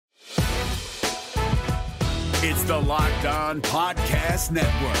It's the Locked On Podcast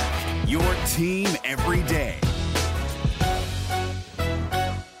Network, your team every day.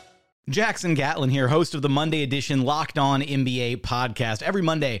 Jackson Gatlin here, host of the Monday edition Locked On NBA podcast. Every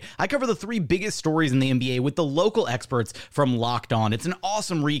Monday, I cover the three biggest stories in the NBA with the local experts from Locked On. It's an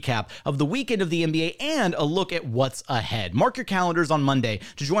awesome recap of the weekend of the NBA and a look at what's ahead. Mark your calendars on Monday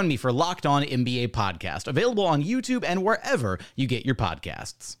to join me for Locked On NBA podcast, available on YouTube and wherever you get your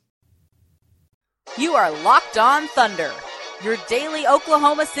podcasts. You are Locked On Thunder, your daily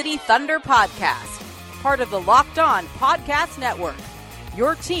Oklahoma City Thunder podcast, part of the Locked On Podcast Network,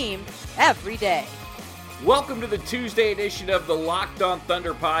 your team every day. Welcome to the Tuesday edition of the Locked On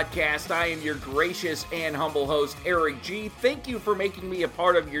Thunder podcast. I am your gracious and humble host, Eric G. Thank you for making me a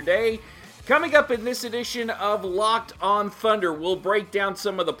part of your day. Coming up in this edition of Locked On Thunder, we'll break down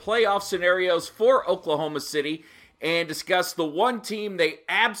some of the playoff scenarios for Oklahoma City and discuss the one team they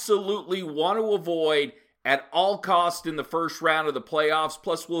absolutely want to avoid at all costs in the first round of the playoffs.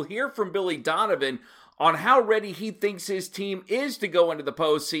 Plus, we'll hear from Billy Donovan on how ready he thinks his team is to go into the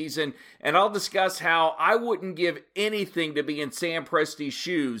postseason, and I'll discuss how I wouldn't give anything to be in Sam Presti's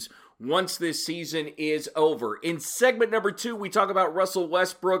shoes once this season is over. In segment number 2, we talk about Russell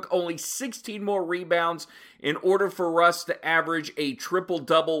Westbrook, only 16 more rebounds in order for Russ to average a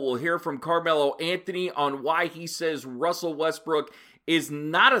triple-double. We'll hear from Carmelo Anthony on why he says Russell Westbrook is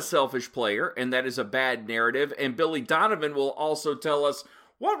not a selfish player, and that is a bad narrative, and Billy Donovan will also tell us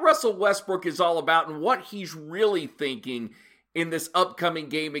what Russell Westbrook is all about and what he's really thinking in this upcoming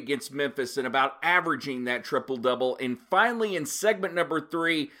game against Memphis and about averaging that triple-double. And finally, in segment number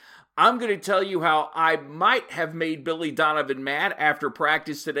 3, I'm going to tell you how I might have made Billy Donovan mad after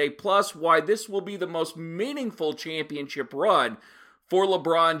practice today, plus why this will be the most meaningful championship run for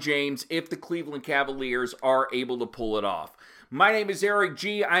LeBron James if the Cleveland Cavaliers are able to pull it off. My name is Eric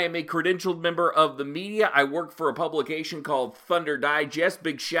G. I am a credentialed member of the media. I work for a publication called Thunder Digest.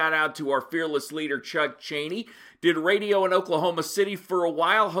 Big shout out to our fearless leader, Chuck Chaney. Did radio in Oklahoma City for a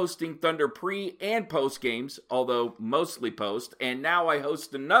while, hosting Thunder pre- and post games, although mostly post. And now I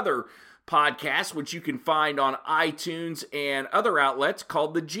host another podcast, which you can find on iTunes and other outlets,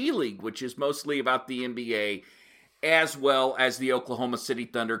 called the G League, which is mostly about the NBA as well as the Oklahoma City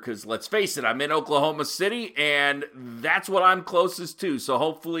Thunder, because let's face it, I'm in Oklahoma City, and that's what I'm closest to, so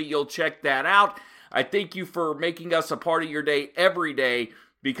hopefully you'll check that out. I thank you for making us a part of your day every day,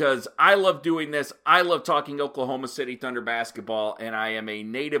 because I love doing this. I love talking Oklahoma City Thunder basketball, and I am a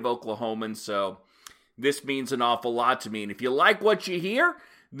native Oklahoman, so this means an awful lot to me. And if you like what you hear,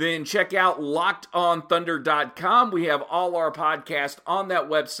 then check out LockedOnThunder.com. We have all our podcasts on that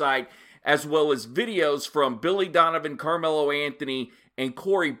website, as well as videos from Billy Donovan, Carmelo Anthony, and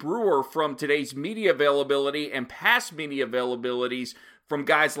Corey Brewer from today's media availability and past media availabilities from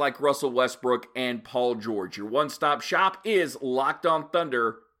guys like Russell Westbrook and Paul George. Your one-stop shop is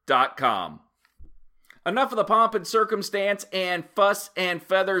LockedOnThunder.com. Enough of the pomp and circumstance and fuss and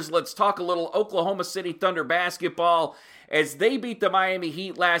feathers. Let's talk a little Oklahoma City Thunder basketball as they beat the Miami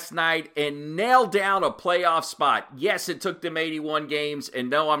Heat last night and nailed down a playoff spot. Yes, it took them 81 games, and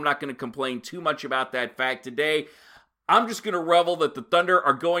no, I'm not going to complain too much about that fact today. I'm just going to revel that the Thunder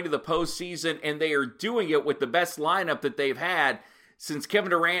are going to the postseason, and they are doing it with the best lineup that they've had since Kevin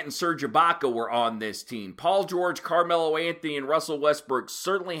Durant and Serge Ibaka were on this team. Paul George, Carmelo Anthony, and Russell Westbrook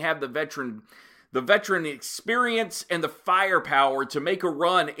certainly have the veteran experience and the firepower to make a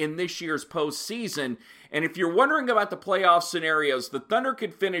run in this year's postseason. And if you're wondering about the playoff scenarios, the Thunder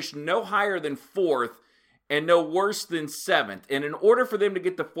could finish no higher than 4th and no worse than 7th. And in order for them to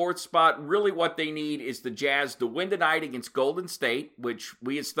get the 4th spot, really what they need is the Jazz to win tonight against Golden State, which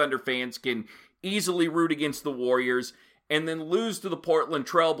we as Thunder fans can easily root against the Warriors, and then lose to the Portland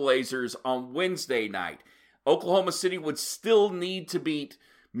Trail Blazers on Wednesday night. Oklahoma City would still need to beat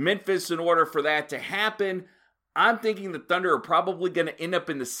Memphis in order for that to happen. I'm thinking the Thunder are probably going to end up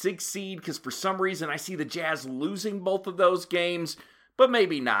in the 6th seed because for some reason I see the Jazz losing both of those games, but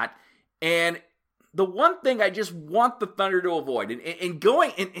maybe not. And the one thing I just want the Thunder to avoid, and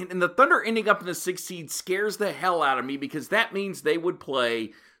the Thunder ending up in the 6th seed scares the hell out of me because that means they would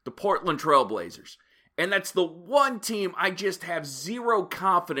play the Portland Trail Blazers. And that's the one team I just have zero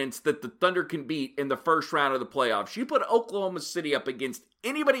confidence that the Thunder can beat in the first round of the playoffs. You put Oklahoma City up against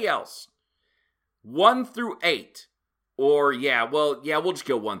anybody else, 1 through 8, we'll just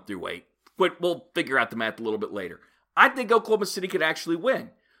go 1 through 8. We'll figure out the math a little bit later. I think Oklahoma City could actually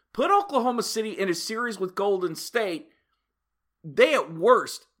win. Put Oklahoma City in a series with Golden State, they at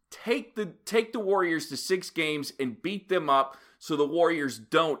worst take the Warriors to 6 games and beat them up so the Warriors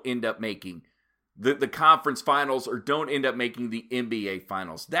don't end up making the conference finals or don't end up making the NBA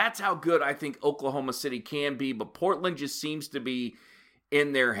finals. That's how good I think Oklahoma City can be, but Portland just seems to be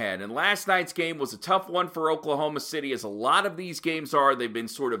in their head. And last night's game was a tough one for Oklahoma City, as a lot of these games are. They've been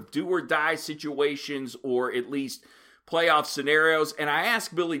sort of do-or-die situations, or at least playoff scenarios. And I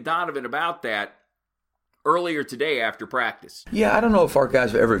asked Billy Donovan about that earlier today after practice. Yeah, I don't know if our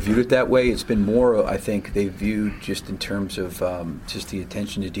guys have ever viewed it that way. It's been more, I think, they viewed just in terms of just the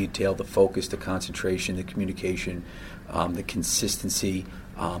attention to detail, the focus, the concentration, the communication, the consistency,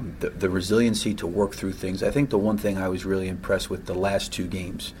 the resiliency to work through things. I think the one thing I was really impressed with the last two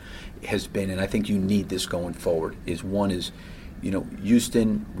games has been, and I think you need this going forward, is one is,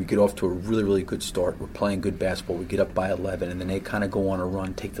 Houston, we get off to a really, really good start. We're playing good basketball. We get up by 11, and then they kind of go on a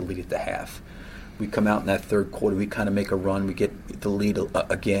run, take the lead at the half. We come out in that third quarter, we kind of make a run, we get the lead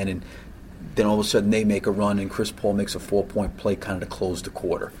again, and then all of a sudden they make a run, and Chris Paul makes a 4-point play kind of to close the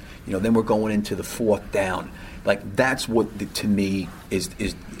quarter. Then we're going into the fourth down. Like, that's what, to me, is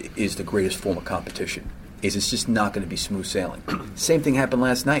the greatest form of competition, is it's just not going to be smooth sailing. Same thing happened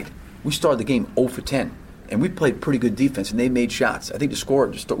last night. We started the game 0 for 10, and we played pretty good defense, and they made shots. I think the score,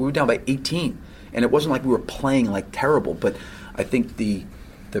 we were down by 18, and it wasn't like we were playing like terrible, but I think the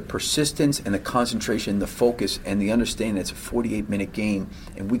persistence and the concentration, the focus, and the understanding that it's a 48-minute game,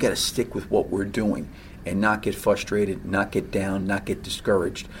 and we got to stick with what we're doing and not get frustrated, not get down, not get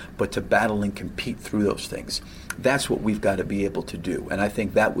discouraged, but to battle and compete through those things. That's what we've got to be able to do, and I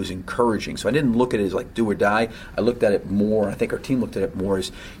think that was encouraging. So I didn't look at it as like do or die. I looked at it more, I think our team looked at it more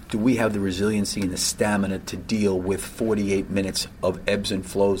as, do we have the resiliency and the stamina to deal with 48 minutes of ebbs and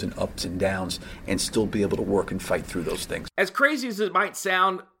flows and ups and downs and still be able to work and fight through those things? As crazy as it might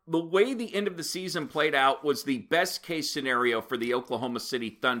sound, the way the end of the season played out was the best case scenario for the Oklahoma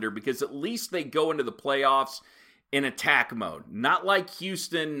City Thunder, because at least they go into the playoffs in attack mode. Not like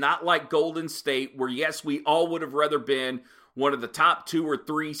Houston, not like Golden State, where yes, we all would have rather been one of the top 2 or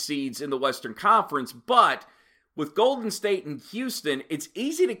 3 seeds in the Western Conference, but with Golden State and Houston, it's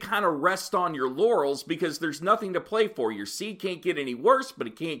easy to kind of rest on your laurels because there's nothing to play for. Your seed can't get any worse, but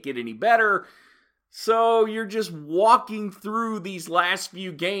it can't get any better. So you're just walking through these last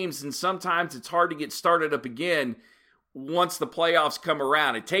few games, and sometimes it's hard to get started up again once the playoffs come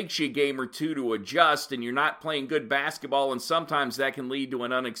around. It takes you a game or two to adjust, and you're not playing good basketball, and sometimes that can lead to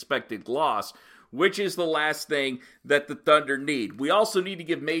an unexpected loss, which is the last thing that the Thunder need. We also need to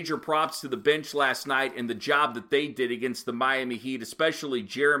give major props to the bench last night and the job that they did against the Miami Heat, especially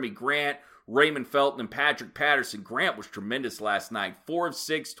Jeremy Grant, Raymond Felton, and Patrick Patterson. Grant was tremendous last night. 4 of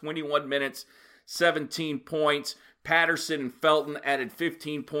 6, 21 minutes, 17 points. Patterson and Felton added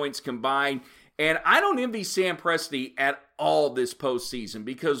 15 points combined. And I don't envy Sam Presti at all this postseason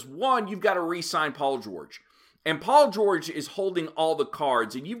because, one, you've got to re-sign Paul George. And Paul George is holding all the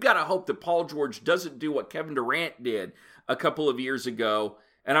cards. And you've got to hope that Paul George doesn't do what Kevin Durant did a couple of years ago.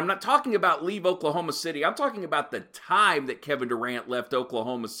 And I'm not talking about leave Oklahoma City. I'm talking about the time that Kevin Durant left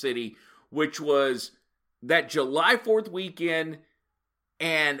Oklahoma City, which was that July 4th weekend.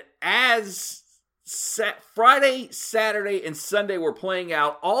 And as Friday, Saturday, and Sunday were playing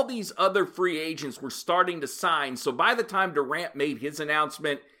out, all these other free agents were starting to sign. So by the time Durant made his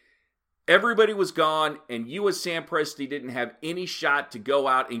announcement, everybody was gone, and you as Sam Presti didn't have any shot to go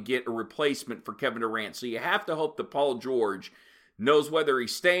out and get a replacement for Kevin Durant. So you have to hope that Paul George knows whether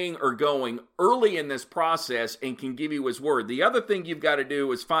he's staying or going early in this process and can give you his word. The other thing you've got to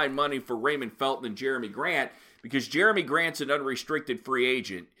do is find money for Raymond Felton and Jeremy Grant, because Jeremy Grant's an unrestricted free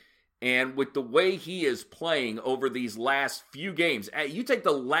agent. And with the way he is playing over these last few games, you take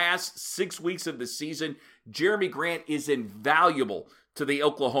the last 6 weeks of the season, Jeremy Grant is invaluable to the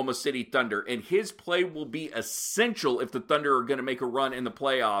Oklahoma City Thunder. And his play will be essential if the Thunder are going to make a run in the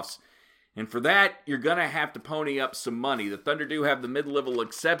playoffs. And for that, you're going to have to pony up some money. The Thunder do have the mid-level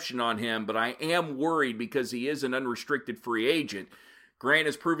exception on him, but I am worried because he is an unrestricted free agent. Grant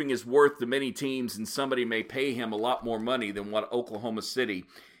is proving his worth to many teams, and somebody may pay him a lot more money than what Oklahoma City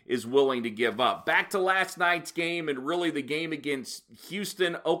is willing to give up. Back to last night's game, and really the game against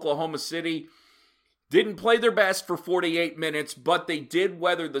Houston. Oklahoma City didn't play their best for 48 minutes, but they did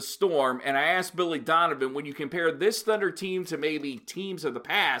weather the storm. And I asked Billy Donovan, when you compare this Thunder team to maybe teams of the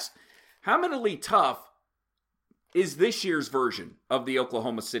past, how mentally tough is this year's version of the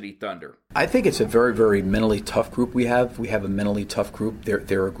Oklahoma City Thunder? I think it's a very, very mentally tough group we have. We have a mentally tough group.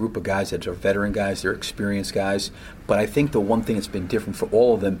 They're a group of guys that are veteran guys, they're experienced guys. But I think the one thing that's been different for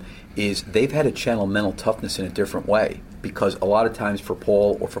all of them is they've had to channel mental toughness in a different way. Because a lot of times for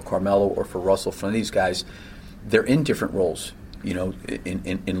Paul or for Carmelo or for Russell, for these guys, they're in different roles,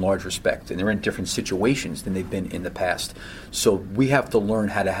 in large respect. And they're in different situations than they've been in the past. So we have to learn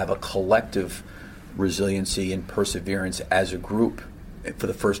how to have a collective resiliency and perseverance as a group for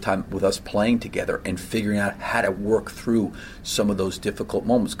the first time with us playing together and figuring out how to work through some of those difficult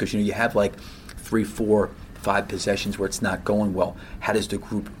moments. Because, you have like 3, 4, 5 possessions where it's not going well. How does the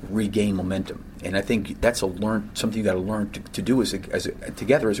group regain momentum? And I think that's something you got to learn to do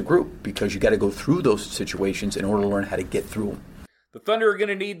together as a group, because you got to go through those situations in order to learn how to get through them. The Thunder are going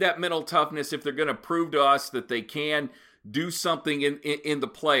to need that mental toughness if they're going to prove to us that they can do something in the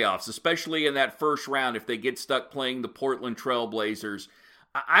playoffs, especially in that first round if they get stuck playing the Portland Trail Blazers.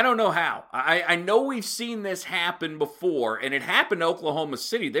 I don't know how. I know we've seen this happen before, and it happened to Oklahoma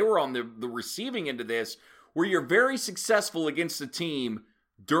City. They were on the receiving end of this, where you're very successful against a team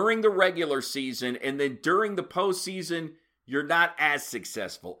during the regular season, and then during the postseason, you're not as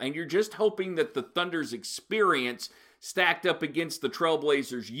successful. And you're just hoping that the Thunder's experience stacked up against the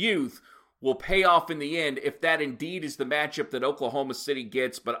Trailblazers' youth will pay off in the end if that indeed is the matchup that Oklahoma City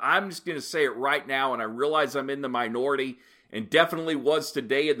gets. But I'm just going to say it right now, and I realize I'm in the minority, and definitely was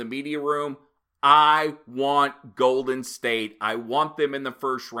today in the media room. I want Golden State. I want them in the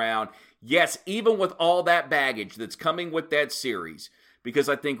first round. Yes, even with all that baggage that's coming with that series, because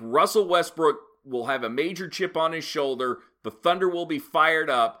I think Russell Westbrook will have a major chip on his shoulder. The Thunder will be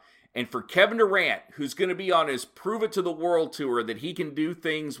fired up. And for Kevin Durant, who's going to be on his Prove It to the World tour that he can do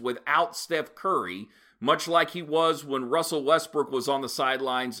things without Steph Curry, much like he was when Russell Westbrook was on the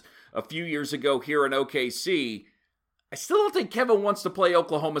sidelines a few years ago here in OKC, I still don't think Kevin wants to play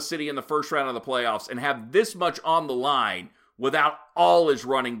Oklahoma City in the first round of the playoffs and have this much on the line without all his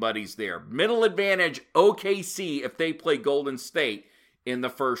running buddies there. Middle advantage OKC if they play Golden State in the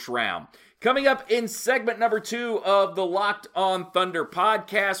first round. Coming up in segment number 2 of the Locked On Thunder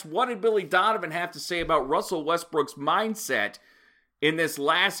podcast, what did Billy Donovan have to say about Russell Westbrook's mindset in this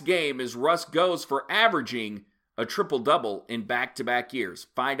last game as Russ goes for averaging a triple-double in back-to-back years?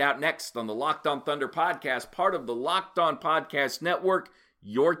 Find out next on the Locked On Thunder podcast, part of the Locked On Podcast Network,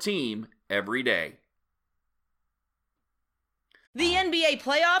 your team every day. The NBA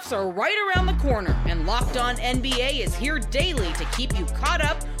playoffs are right around the corner, and Locked On NBA is here daily to keep you caught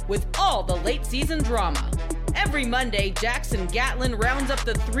up with all the late-season drama. Every Monday, Jackson Gatlin rounds up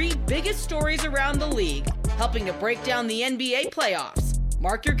the 3 biggest stories around the league, helping to break down the NBA playoffs.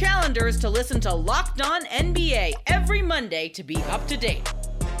 Mark your calendars to listen to Locked On NBA every Monday to be up to date.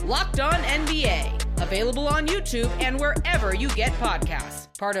 Locked On NBA, available on YouTube and wherever you get podcasts.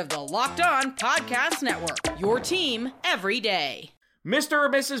 Part of the Locked On Podcast Network, your team every day. Mr. or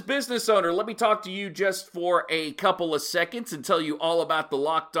Mrs. Business Owner, let me talk to you just for a couple of seconds and tell you all about the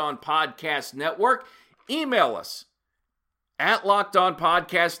Locked On Podcast Network. Email us at Locked On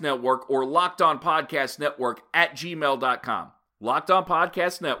Podcast Network or LockedOnPodcastNetwork@gmail.com. Locked On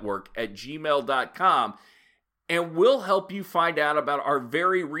Podcast Network @gmail.com. And we'll help you find out about our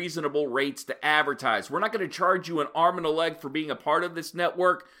very reasonable rates to advertise. We're not going to charge you an arm and a leg for being a part of this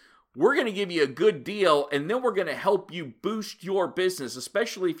network. We're going to give you a good deal, and then we're going to help you boost your business,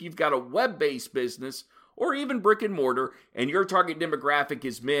 especially if you've got a web-based business or even brick and mortar, and your target demographic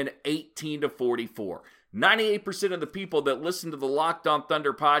is men 18 to 44. 98% of the people that listen to the Locked On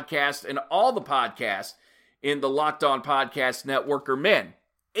Thunder podcast and all the podcasts in the Locked On Podcast Network are men.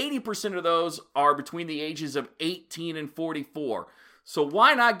 80% of those are between the ages of 18 and 44. So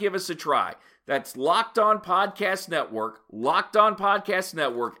why not give us a try? That's Locked On Podcast Network, Locked On Podcast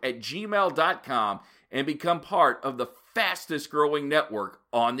Network @gmail.com, and become part of the fastest growing network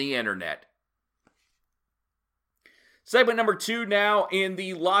on the internet. Segment number 2 now in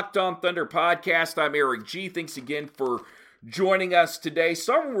the Locked On Thunder podcast. I'm Eric G. Thanks again for joining us today.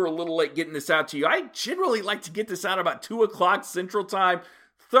 Sorry we're a little late getting this out to you. I generally like to get this out about 2 o'clock Central Time.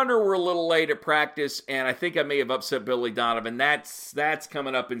 Thunder were a little late at practice, and I think I may have upset Billy Donovan. That's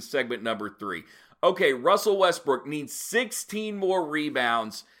coming up in segment number 3. Okay, Russell Westbrook needs 16 more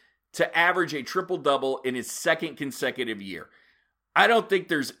rebounds to average a triple-double in his second consecutive year. I don't think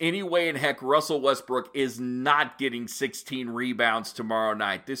there's any way in heck Russell Westbrook is not getting 16 rebounds tomorrow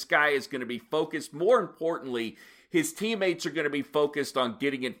night. This guy is going to be focused. More importantly, his teammates are going to be focused on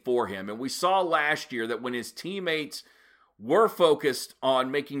getting it for him. And we saw last year that when his teammates were focused on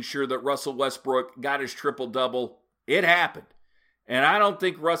making sure that Russell Westbrook got his triple-double, it happened. And I don't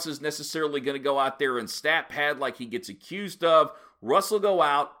think Russ is necessarily going to go out there and stat pad like he gets accused of. Russ will go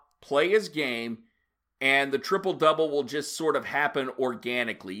out, play his game, and the triple-double will just sort of happen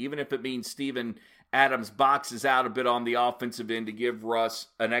organically, even if it means Steven Adams boxes out a bit on the offensive end to give Russ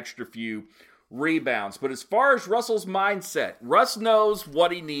an extra few rebounds. But as far as Russell's mindset, Russ knows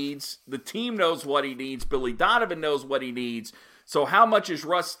what he needs. The team knows what he needs. Billy Donovan knows what he needs. So how much is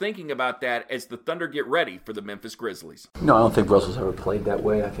Russ thinking about that as the Thunder get ready for the Memphis Grizzlies? No, I don't think Russell's ever played that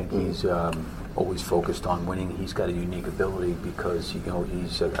way. I think he's always focused on winning. He's got a unique ability because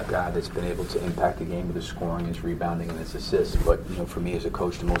he's a guy that's been able to impact the game with his scoring, his rebounding, and his assists. But for me as a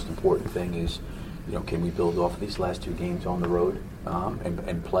coach, the most important thing is, can we build off of these last 2 games on the road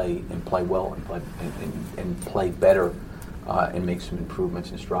and play well and play better and make some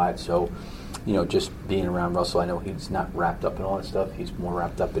improvements and strides. So, just being around Russell, I know he's not wrapped up in all that stuff. He's more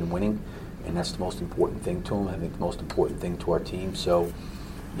wrapped up in winning, and that's the most important thing to him. I think the most important thing to our team. So,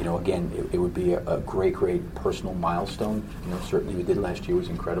 again, it would be a great personal milestone. Certainly we did last year was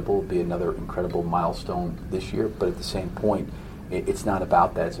incredible. It'll be another incredible milestone this year. But at the same point, it's not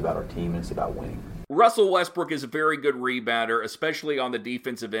about that. It's about our team, and it's about winning. Russell Westbrook is a very good rebounder, especially on the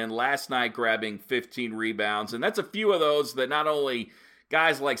defensive end. Last night grabbing 15 rebounds, and that's a few of those that not only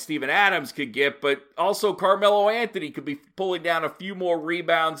guys like Steven Adams could get, but also Carmelo Anthony could be pulling down a few more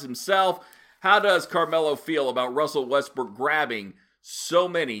rebounds himself. How does Carmelo feel about Russell Westbrook grabbing so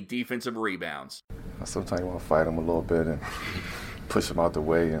many defensive rebounds? Sometimes you want to fight him a little bit and push him out the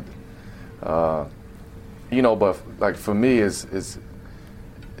way, and but like for me, it's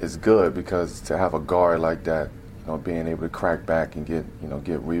good because to have a guard like that, being able to crack back and get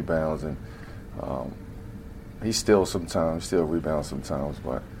rebounds, and he still rebounds sometimes,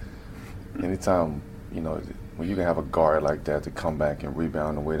 but anytime, when you can have a guard like that to come back and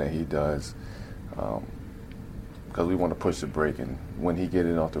rebound the way that he does, because we want to push the break, and when he get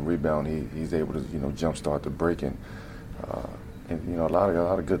it off the rebound, he's able to, jumpstart the break, and a lot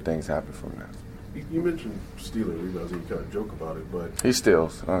of good things happen from that. You mentioned stealing rebounds, and you kind of joke about it, but he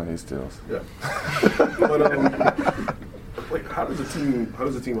steals. Yeah. But how does the team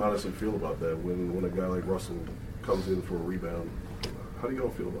honestly feel about that when a guy like Russell comes in for a rebound? How do you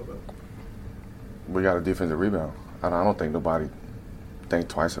all feel about that? We got a defensive rebound. I don't think nobody think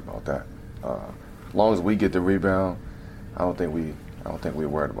twice about that. As long as we get the rebound, I don't think we're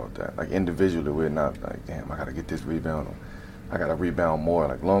worried about that. Like individually, we're not like, damn, I got to get this rebound. Or, I got to rebound more.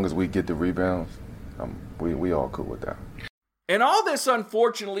 Like, long as we get the rebounds, we all cool with that. And all this,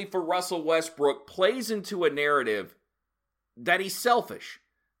 unfortunately for Russell Westbrook, plays into a narrative that he's selfish.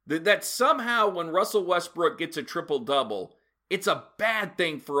 That somehow when Russell Westbrook gets a triple-double, it's a bad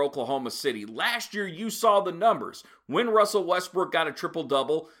thing for Oklahoma City. Last year, you saw the numbers. When Russell Westbrook got a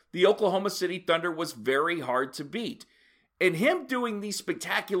triple-double, the Oklahoma City Thunder was very hard to beat. And him doing these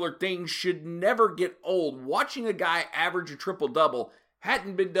spectacular things should never get old. Watching a guy average a triple-double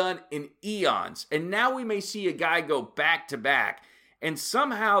hadn't been done in eons. And now we may see a guy go back-to-back. And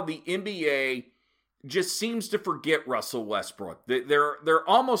somehow the NBA just seems to forget Russell Westbrook. They're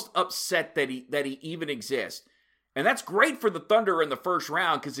almost upset that he even exists. And that's great for the Thunder in the first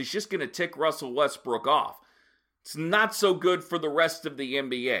round because it's just going to tick Russell Westbrook off. It's not so good for the rest of the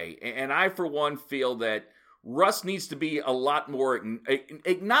NBA. And I, for one, feel that Russ needs to be a lot more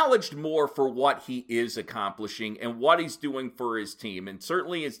acknowledged more for what he is accomplishing and what he's doing for his team. And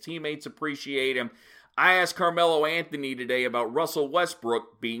certainly his teammates appreciate him. I asked Carmelo Anthony today about Russell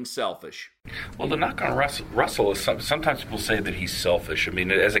Westbrook being selfish. Well, the knock on Russell is sometimes people say that he's selfish. I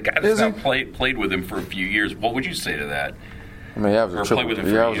mean, as a guy that's not played with him for a few years, what would you say to that? I mean, he averaged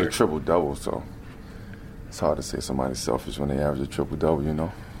a triple-double, so it's hard to say somebody's selfish when they average a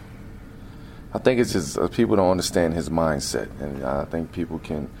triple-double, I think it's just people don't understand his mindset, and I think people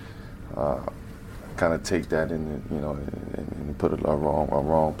can kind of take that and put a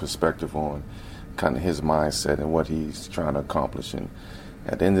wrong perspective on kind of his mindset and what he's trying to accomplish. And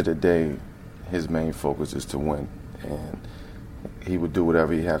at the end of the day, his main focus is to win, and he would do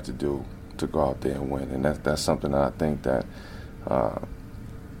whatever he has to do to go out there and win. And that's something that I think that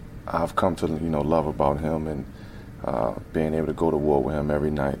I've come to love about him, and being able to go to war with him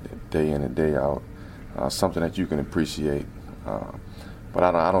every night, day in and day out, something that you can appreciate. But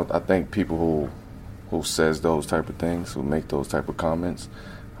I think people who says those type of things, who make those type of comments,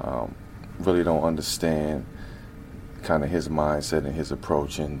 really don't understand kind of his mindset and his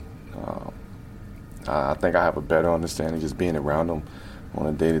approach. And I think I have a better understanding just being around him on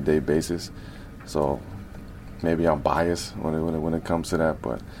a day-to-day basis. So maybe I'm biased when it comes to that,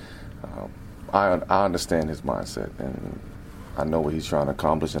 but I understand his mindset, and I know what he's trying to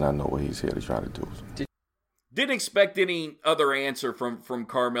accomplish, and I know what he's here to try to do. Didn't expect any other answer from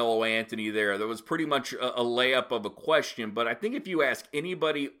Carmelo Anthony there. That was pretty much a layup of a question, but I think if you ask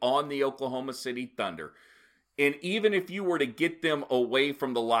anybody on the Oklahoma City Thunder, and even if you were to get them away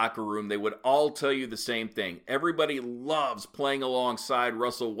from the locker room, they would all tell you the same thing. Everybody loves playing alongside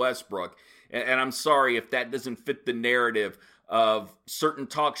Russell Westbrook, and I'm sorry if that doesn't fit the narrative of certain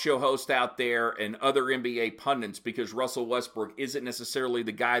talk show hosts out there and other NBA pundits because Russell Westbrook isn't necessarily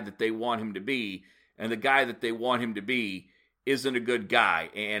the guy that they want him to be, and the guy that they want him to be isn't a good guy.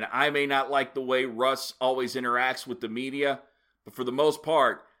 And I may not like the way Russ always interacts with the media, but for the most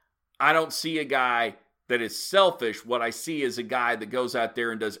part, I don't see a guy that is selfish. What I see is a guy that goes out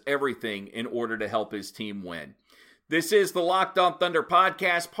there and does everything in order to help his team win. This is the Locked On Thunder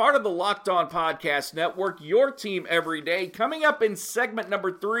podcast, part of the Locked On Podcast Network, your team every day. Coming up in segment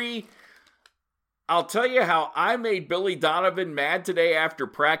number 3, I'll tell you how I made Billy Donovan mad today after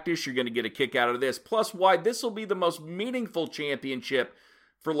practice. You're going to get a kick out of this. Plus, why this will be the most meaningful championship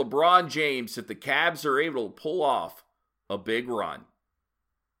for LeBron James if the Cavs are able to pull off a big run.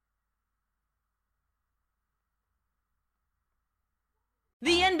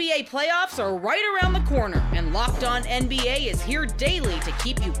 The NBA playoffs are right around the corner, and Locked On NBA is here daily to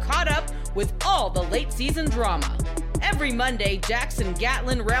keep you caught up with all the late season drama. Every Monday, Jackson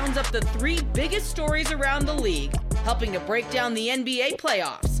Gatlin rounds up the 3 biggest stories around the league, helping to break down the NBA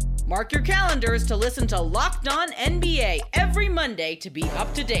playoffs. Mark your calendars to listen to Locked On NBA every Monday to be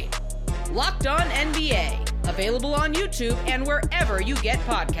up to date. Locked On NBA, available on YouTube and wherever you get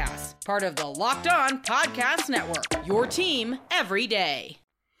podcasts. Part of the Locked On Podcast Network, your team every day.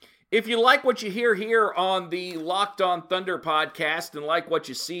 If you like what you hear here on the Locked On Thunder podcast and like what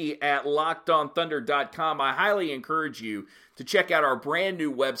you see at LockedOnThunder.com, I highly encourage you to check out our brand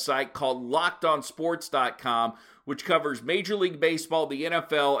new website called LockedOnSports.com, which covers Major League Baseball, the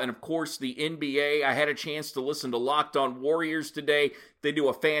NFL, and of course the NBA. I had a chance to listen to Locked On Warriors today. They do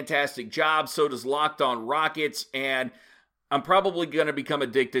a fantastic job. So does Locked On Rockets, and I'm probably going to become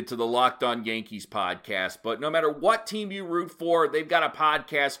addicted to the Locked On Yankees podcast, but no matter what team you root for, they've got a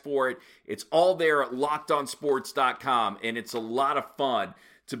podcast for it. It's all there at LockedOnSports.com, and it's a lot of fun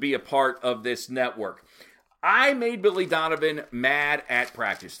to be a part of this network. I made Billy Donovan mad at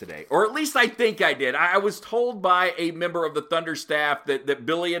practice today, or at least I think I did. I was told by a member of the Thunder staff that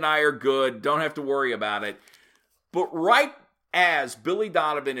Billy and I are good, don't have to worry about it. But right as Billy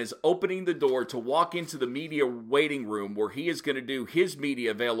Donovan is opening the door to walk into the media waiting room where he is going to do his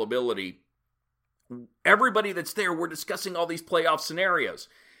media availability, everybody that's there, we're discussing all these playoff scenarios.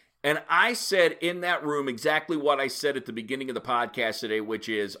 And I said in that room exactly what I said at the beginning of the podcast today, which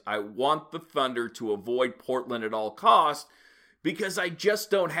is I want the Thunder to avoid Portland at all costs because I just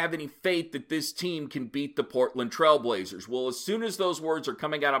don't have any faith that this team can beat the Portland Trailblazers. Well, as soon as those words are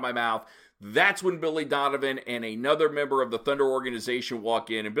coming out of my mouth, that's when Billy Donovan and another member of the Thunder organization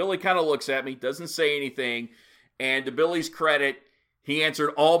walk in. And Billy kind of looks at me, doesn't say anything. And to Billy's credit, he answered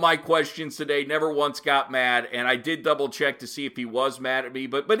all my questions today, never once got mad. And I did double check to see if he was mad at me.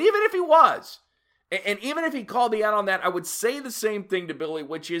 But even if he was, and even if he called me out on that, I would say the same thing to Billy,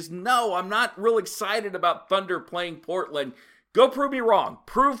 which is, no, I'm not real excited about Thunder playing Portland. Go prove me wrong.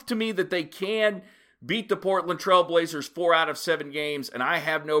 Prove to me that they can beat the Portland Trailblazers 4 out of 7 games, and I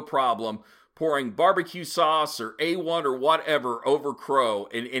have no problem pouring barbecue sauce or A1 or whatever over crow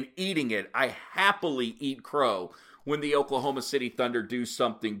and eating it. I happily eat crow when the Oklahoma City Thunder do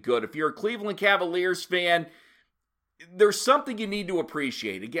something good. If you're a Cleveland Cavaliers fan, there's something you need to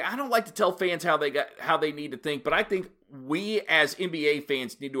appreciate. Again, I don't like to tell fans how they need to think, but I think we as NBA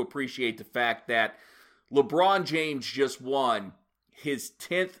fans need to appreciate the fact that LeBron James just won his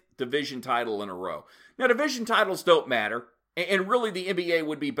 10th division title in a row. Now, division titles don't matter, and really the NBA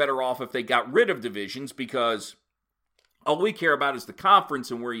would be better off if they got rid of divisions because all we care about is the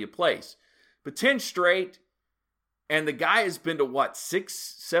conference and where you place. But 10 straight, and the guy has been to 6,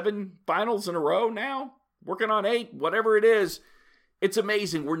 7 finals in a row now? Working on 8, whatever it is. It's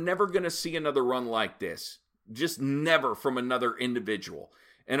amazing. We're never going to see another run like this. Just never from another individual.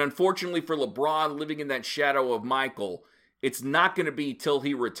 And unfortunately for LeBron, living in that shadow of Michael, it's not going to be till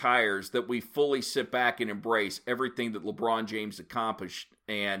he retires that we fully sit back and embrace everything that LeBron James accomplished.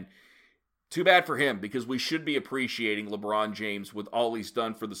 And too bad for him, because we should be appreciating LeBron James with all he's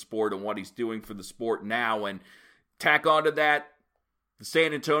done for the sport and what he's doing for the sport now. And tack onto that, the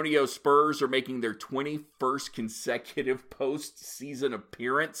San Antonio Spurs are making their 21st consecutive postseason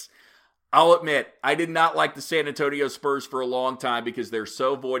appearance. I'll admit, I did not like the San Antonio Spurs for a long time because they're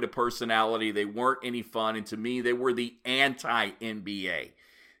so void of personality. They weren't any fun, and to me, they were the anti-NBA.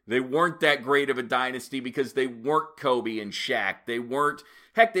 They weren't that great of a dynasty because they weren't Kobe and Shaq. They weren't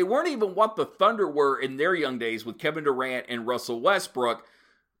even what the Thunder were in their young days with Kevin Durant and Russell Westbrook.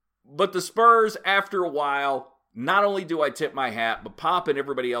 But the Spurs, after a while, not only do I tip my hat, but Pop and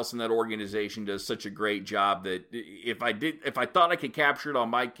everybody else in that organization does such a great job that if I thought I could capture it on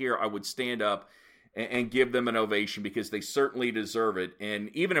mic here, I would stand up and give them an ovation because they certainly deserve it. And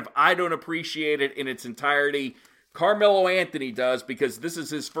even if I don't appreciate it in its entirety, Carmelo Anthony does, because this is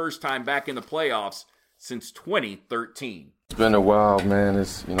his first time back in the playoffs since 2013. It's been a while, man.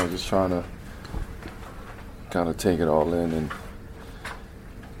 It's, just trying to kind of take it all in and,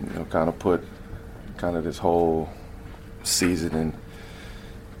 kind of put this whole season in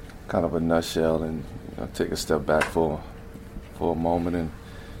kind of a nutshell and take a step back for a moment and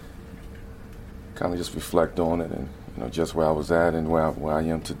kind of just reflect on it and, just where I was at and where I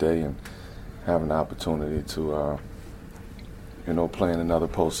am today and having the opportunity to, play in another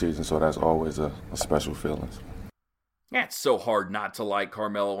postseason. So that's always a special feeling. Yeah, it's so hard not to like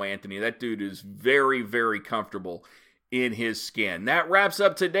Carmelo Anthony. That dude is very, very comfortable in his skin. That wraps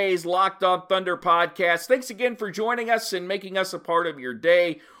up today's Locked On Thunder podcast. Thanks again for joining us and making us a part of your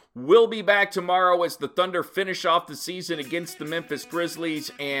day. We'll be back tomorrow as the Thunder finish off the season against the Memphis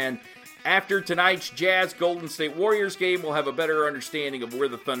Grizzlies. And after tonight's Jazz Golden State Warriors game, we'll have a better understanding of where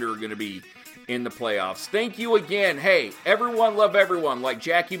the Thunder are going to be in the playoffs. Thank you again. Hey, everyone love everyone. Like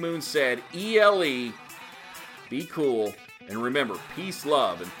Jackie Moon said, ELE. Be cool, and remember, peace,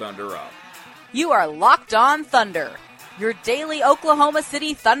 love, and Thunder up. You are Locked On Thunder, your daily Oklahoma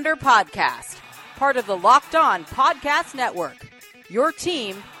City Thunder podcast. Part of the Locked On Podcast Network, your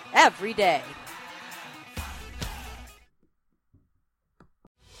team every day.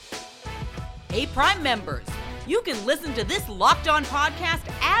 Hey, Prime members, you can listen to this Locked On podcast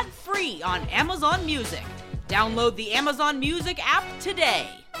ad-free on Amazon Music. Download the Amazon Music app today.